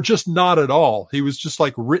 or just not at all. He was just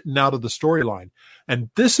like written out of the storyline. And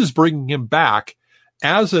this is bringing him back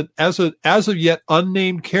as a yet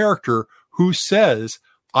unnamed character who says,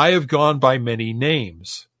 "I have gone by many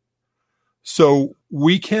names." So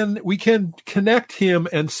we can connect him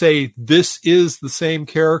and say this is the same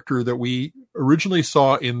character that we originally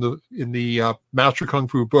saw in the Master Kung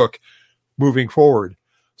Fu book moving forward.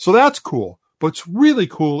 So that's cool. But what's really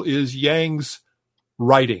cool is Yang's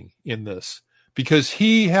writing in this, because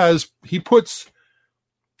he puts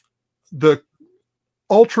the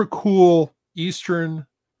ultra cool Eastern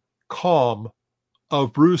calm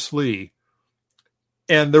of Bruce Lee.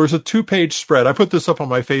 And there was a 2-page spread. I put this up on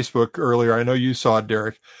my Facebook earlier. I know you saw it,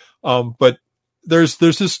 Derek. But there's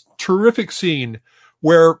this terrific scene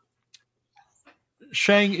where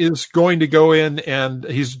Shang is going to go in, and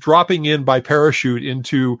he's dropping in by parachute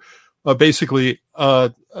into basically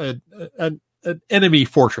an enemy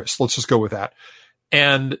fortress. Let's just go with that.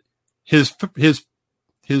 And his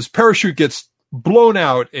parachute gets blown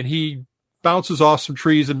out, and he bounces off some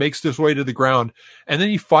trees and makes his way to the ground. And then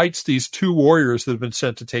he fights these 2 warriors that have been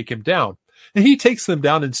sent to take him down. And he takes them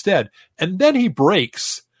down instead. And then he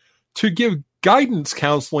breaks to give guidance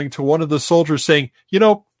counseling to one of the soldiers saying,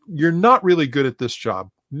 you're not really good at this job.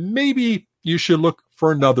 Maybe you should look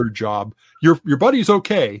for another job. Your buddy's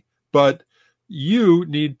okay, but you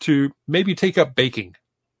need to maybe take up baking.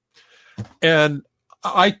 And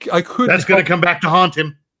I couldn't. That's going to come back to haunt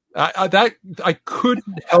him. I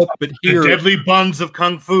couldn't help but hear the deadly buns of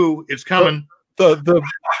kung fu. It's coming.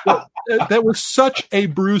 That was such a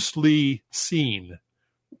Bruce Lee scene,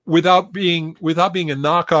 without being a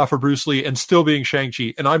knockoff of Bruce Lee and still being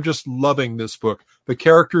Shang-Chi. And I'm just loving this book. The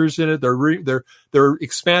characters in it, they're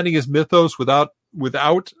expanding his mythos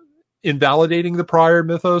without invalidating the prior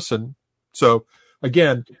mythos. And so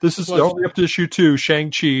again, this is only up to issue 2.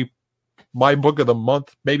 Shang-Chi, my book of the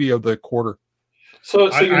month, maybe of the quarter.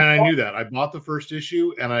 So I knew that. I bought the first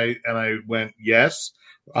issue and I went, yes.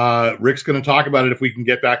 Rick's going to talk about it if we can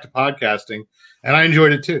get back to podcasting, and I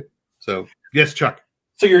enjoyed it too. So yes, Chuck.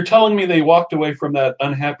 So you're telling me they walked away from that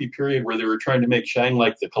unhappy period where they were trying to make Shang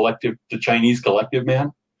like the Chinese collective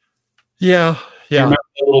man? Yeah. You remember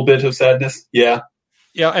a little bit of sadness? Yeah.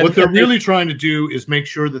 Yeah. What they're really trying to do is make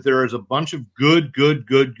sure that there is a bunch of good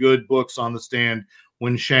books on the stand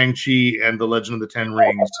when Shang-Chi and the Legend of the Ten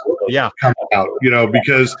Rings come out,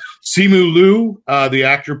 because Simu Liu, the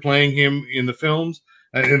actor playing him in the films,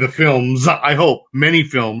 I hope, many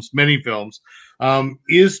films,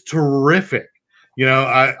 is terrific.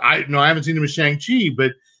 I haven't seen him as Shang-Chi,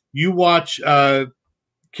 but you watch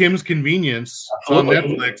Kim's Convenience on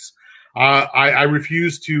Netflix. I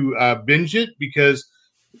refuse to binge it because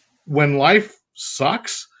when life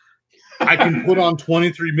sucks, I can put on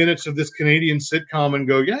 23 minutes of this Canadian sitcom and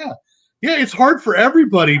go, yeah, it's hard for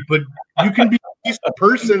everybody, but you can be a decent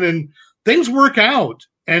person and things work out.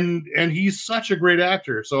 And he's such a great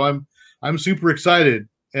actor. So I'm super excited.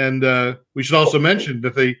 And we should also mention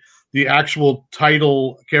that the actual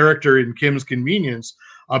title character in Kim's Convenience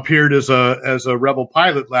appeared as a rebel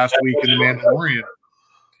pilot last week in The Mandalorian.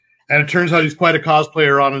 And it turns out he's quite a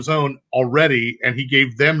cosplayer on his own already, and he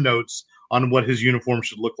gave them notes on what his uniform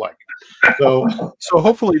should look like. So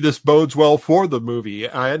hopefully this bodes well for the movie.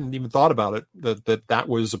 I hadn't even thought about it, that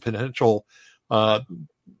was a potential.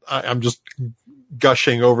 I'm just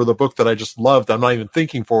gushing over the book that I just loved. I'm not even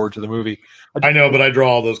thinking forward to the movie. I know, but I draw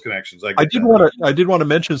all those connections. I did want to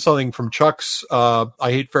mention something from Chuck's I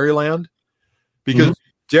Hate Fairyland, because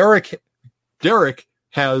Derek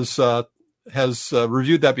has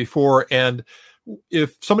reviewed that before, and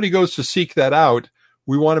if somebody goes to seek that out,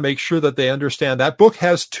 we want to make sure that they understand that book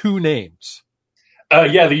has 2 names.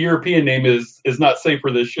 The European name is not safe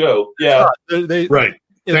for this show. Yeah, right.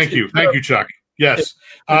 Thank you, Chuck. Yes.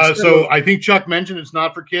 So I think Chuck mentioned it's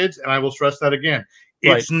not for kids, and I will stress that again.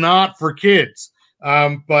 It's not for kids,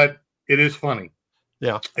 but it is funny.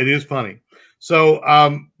 Yeah, it is funny. So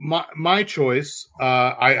my choice,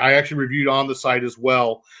 I actually reviewed on the site as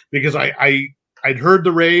well, because I'd heard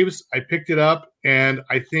the raves, I picked it up, and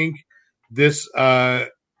I think this is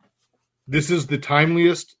the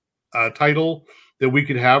timeliest title that we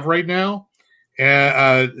could have right now.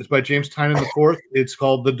 It's by James Tynion IV. It's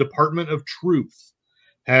called The Department of Truth.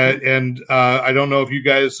 And I don't know if you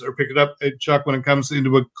guys are picking up, Chuck, when it comes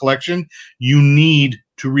into a collection, you need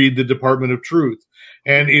to read The Department of Truth.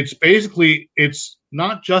 And it's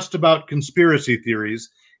not just about conspiracy theories.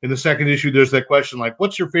 In the second issue, there's that question like,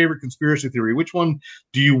 what's your favorite conspiracy theory? Which one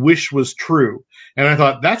do you wish was true? And I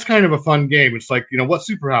thought, that's kind of a fun game. It's like, what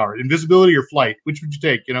superpower? Invisibility or flight? Which would you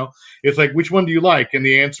take? It's like, which one do you like? And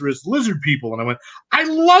the answer is lizard people. And I went, I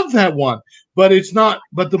love that one. But it's not,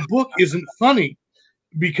 but the book isn't funny,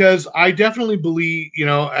 because I definitely believe,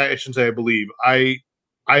 I shouldn't say I believe.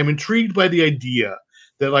 I'm intrigued by the idea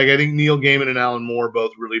that, like, I think Neil Gaiman and Alan Moore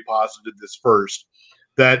both really posited this first.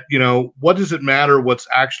 That, what does it matter what's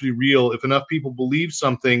actually real if enough people believe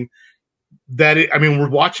something we're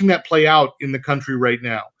watching that play out in the country right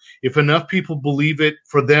now. If enough people believe it,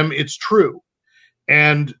 for them, it's true.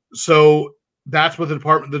 And so that's what the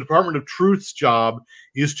Department of Truth's job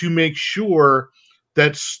is, to make sure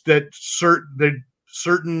that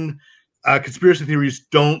certain conspiracy theories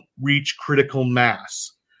don't reach critical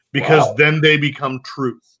mass, because then they become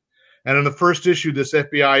truth. And in the first issue, this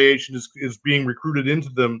FBI agent is being recruited into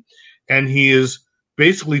them, and he is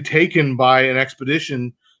basically taken by an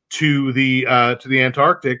expedition to the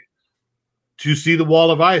Antarctic to see the wall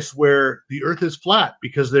of ice where the Earth is flat,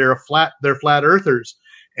 because they're flat earthers,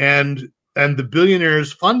 and the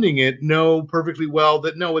billionaires funding it know perfectly well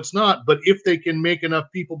that no, it's not. But if they can make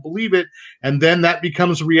enough people believe it, and then that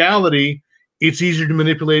becomes reality, it's easier to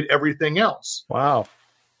manipulate everything else. Wow.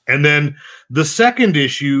 And then the second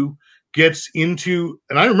issue gets into,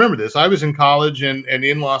 and I remember this, I was in college and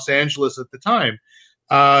in Los Angeles at the time.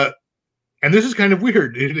 And this is kind of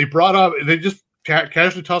weird. They brought up, they just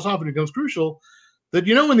casually toss off, and it becomes crucial that,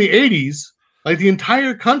 in the 80s, like the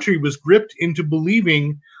entire country was gripped into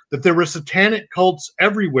believing that there were satanic cults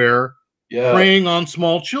everywhere preying on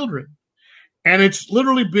small children. And it's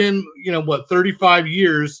literally been, 35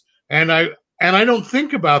 years. And I don't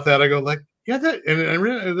think about that. I go like, yeah,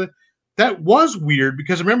 that was weird,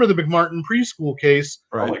 because I remember the McMartin preschool case,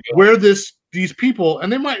 Right. where these people,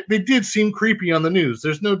 and they did seem creepy on the news.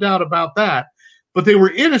 There's no doubt about that, but they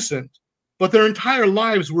were innocent, but their entire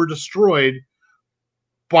lives were destroyed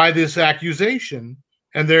by this accusation.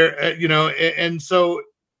 And they're, and so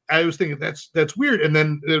I was thinking that's weird. And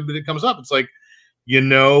then it comes up, it's like,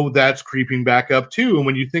 that's creeping back up too. And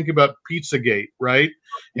when you think about Pizzagate, right,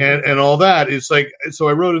 and all that, it's like, so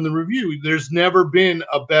I wrote in the review, there's never been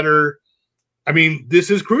a better, this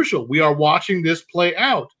is crucial. We are watching this play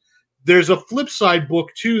out. There's a flip side book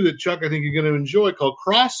too that, Chuck, I think you're going to enjoy, called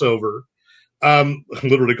Crossover,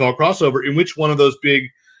 literally called Crossover, in which one of those big,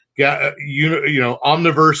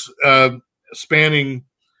 omniverse spanning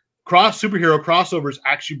superhero crossovers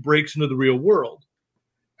actually breaks into the real world.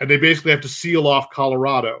 And they basically have to seal off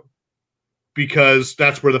Colorado because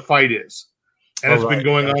that's where the fight is. And it's been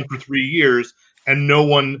going on for 3 years, and no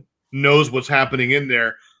one knows what's happening in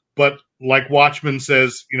there. But like Watchmen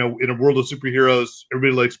says, in a world of superheroes,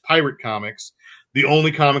 everybody likes pirate comics. The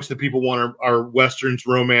only comics that people want are Westerns,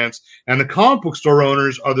 romance, and the comic book store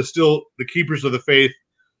owners are the keepers of the faith,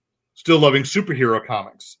 still loving superhero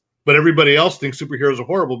comics. But everybody else thinks superheroes are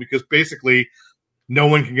horrible, because basically no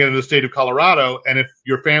one can get into the state of Colorado. And if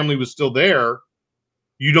your family was still there,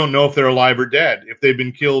 you don't know if they're alive or dead, if they've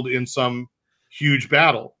been killed in some huge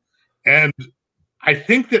battle. And I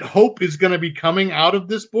think that hope is going to be coming out of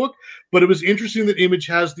this book, but it was interesting that Image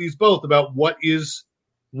has these both about what is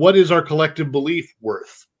our collective belief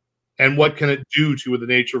worth, and what can it do to the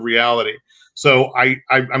nature of reality. So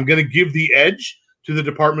I'm going to give the edge to the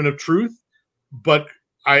Department of Truth, but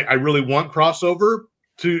I really want Crossover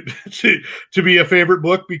to be a favorite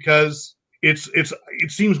book, because it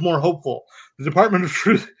seems more hopeful. The Department of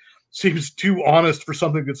Truth seems too honest for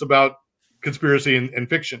something that's about conspiracy and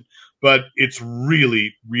fiction, but it's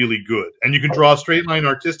really, really good. And you can draw a straight line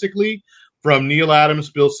artistically from Neil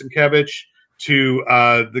Adams, Bill Sienkiewicz, to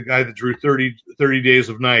the guy that drew 30 Days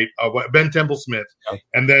of Night, Ben Templesmith,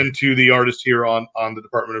 and then to the artist here on the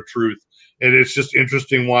Department of Truth. And it's just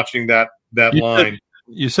interesting watching that line.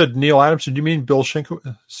 You said Neil Adams. Did you mean Bill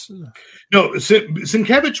Sienkiewicz? No,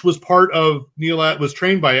 Sienkiewicz was part of was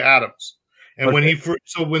trained by Adams. And when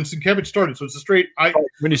Sienkiewicz started, so it's a straight.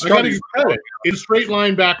 When he started, it's a straight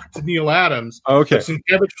line back to Neil Adams. Okay, but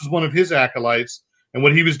Sienkiewicz was one of his acolytes, and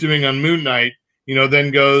what he was doing on Moon Knight,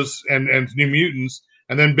 then goes and New Mutants,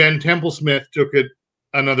 and then Ben Templesmith took it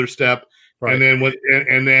another step, right.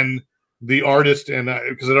 and then the artist, and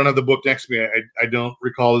because I don't have the book next to me, I don't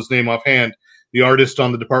recall his name offhand. The artist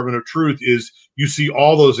on the Department of Truth you see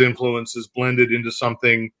all those influences blended into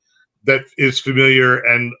something that is familiar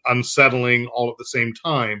and unsettling all at the same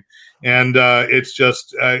time. And it's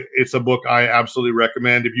just, it's a book I absolutely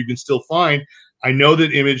recommend. If you can still find, I know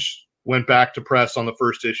that Image went back to press on the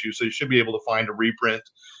first issue, so you should be able to find a reprint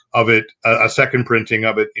of it, a second printing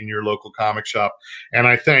of it in your local comic shop. And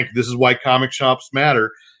I think this is why comic shops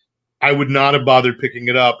matter. I would not have bothered picking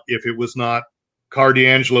it up if it was not Car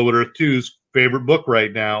D'Angelo at Earth-2's favorite book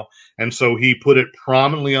right now. And so he put it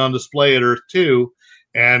prominently on display at Earth-2,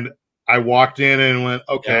 and I walked in and went,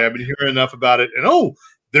 okay, I've been hearing enough about it. And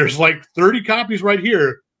there's like 30 copies right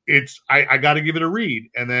here. I got to give it a read.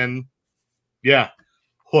 And then,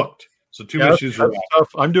 hooked. So 2 issues are tough.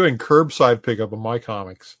 I'm doing curbside pickup of my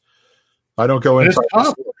comics. I don't go inside the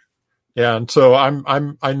store. Yeah, and so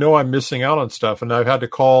I know I'm missing out on stuff, and I've had to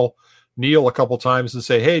call Neil a couple times and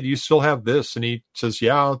say, hey, do you still have this? And he says,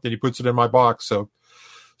 yeah. Then he puts it in my box.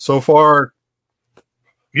 So far.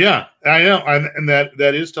 Yeah, I know. And that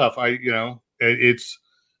is tough. I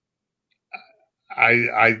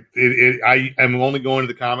am only going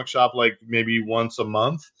to the comic shop like maybe once a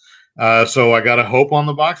month. So I got a hope on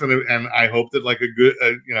the box, and I hope that like a good,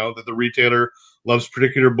 that the retailer loves a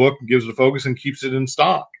particular book and gives it a focus and keeps it in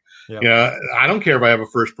stock. Yeah. I don't care if I have a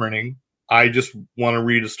first printing. I just want to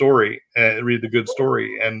read a story, read the good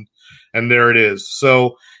story, and there it is.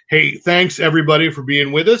 So, hey, thanks everybody for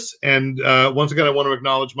being with us. And once again, I want to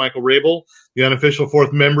acknowledge Michael Rabel, the unofficial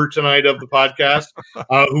fourth member tonight of the podcast,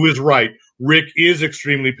 who is right. Rick is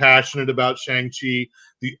extremely passionate about Shang-Chi.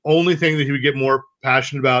 The only thing that he would get more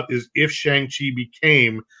passionate about is if Shang-Chi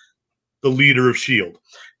became the leader of Shield,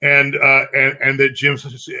 and that Jim,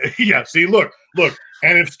 yeah, see, look,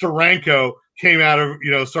 and if Steranko came out of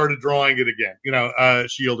started drawing it again,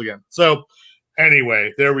 Shield again. So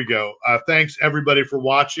anyway, there we go. Thanks everybody for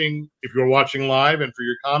watching. If you're watching live, and for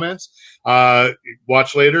your comments,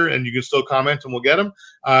 watch later, and you can still comment, and we'll get them.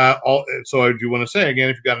 So I do want to say again,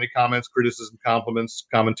 if you've got any comments, criticism, compliments,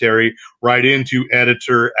 commentary, write into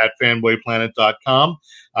editor@fanboyplanet.com.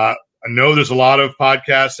 I know there's a lot of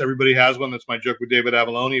podcasts. Everybody has one. That's my joke with David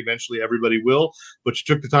Avalone. Eventually everybody will. But you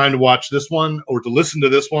took the time to watch this one or to listen to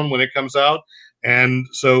this one when it comes out. And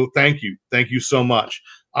so thank you. Thank you so much.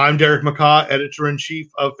 I'm Derek McCaw, editor-in-chief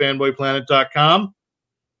of fanboyplanet.com.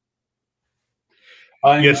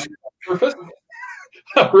 Yes. Surface.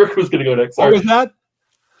 Rick was going to go next. Sorry.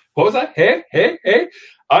 What was that? Hey.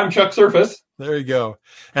 I'm Chuck Surface. There you go.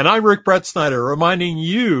 And I'm Rick Brett Snyder, reminding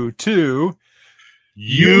you to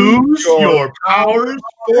use your powers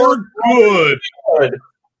for good.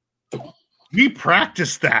 We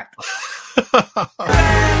practiced that. I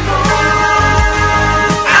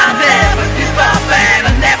never give up and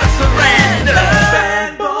I never surrender.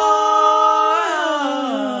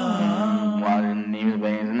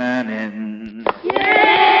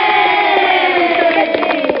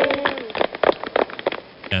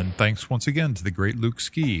 And thanks once again to the great Luke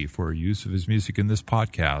Ski for use of his music in this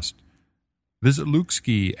podcast. Visit Luke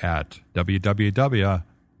Ski at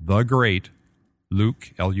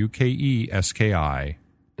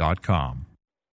www.thegreatlukeski.com.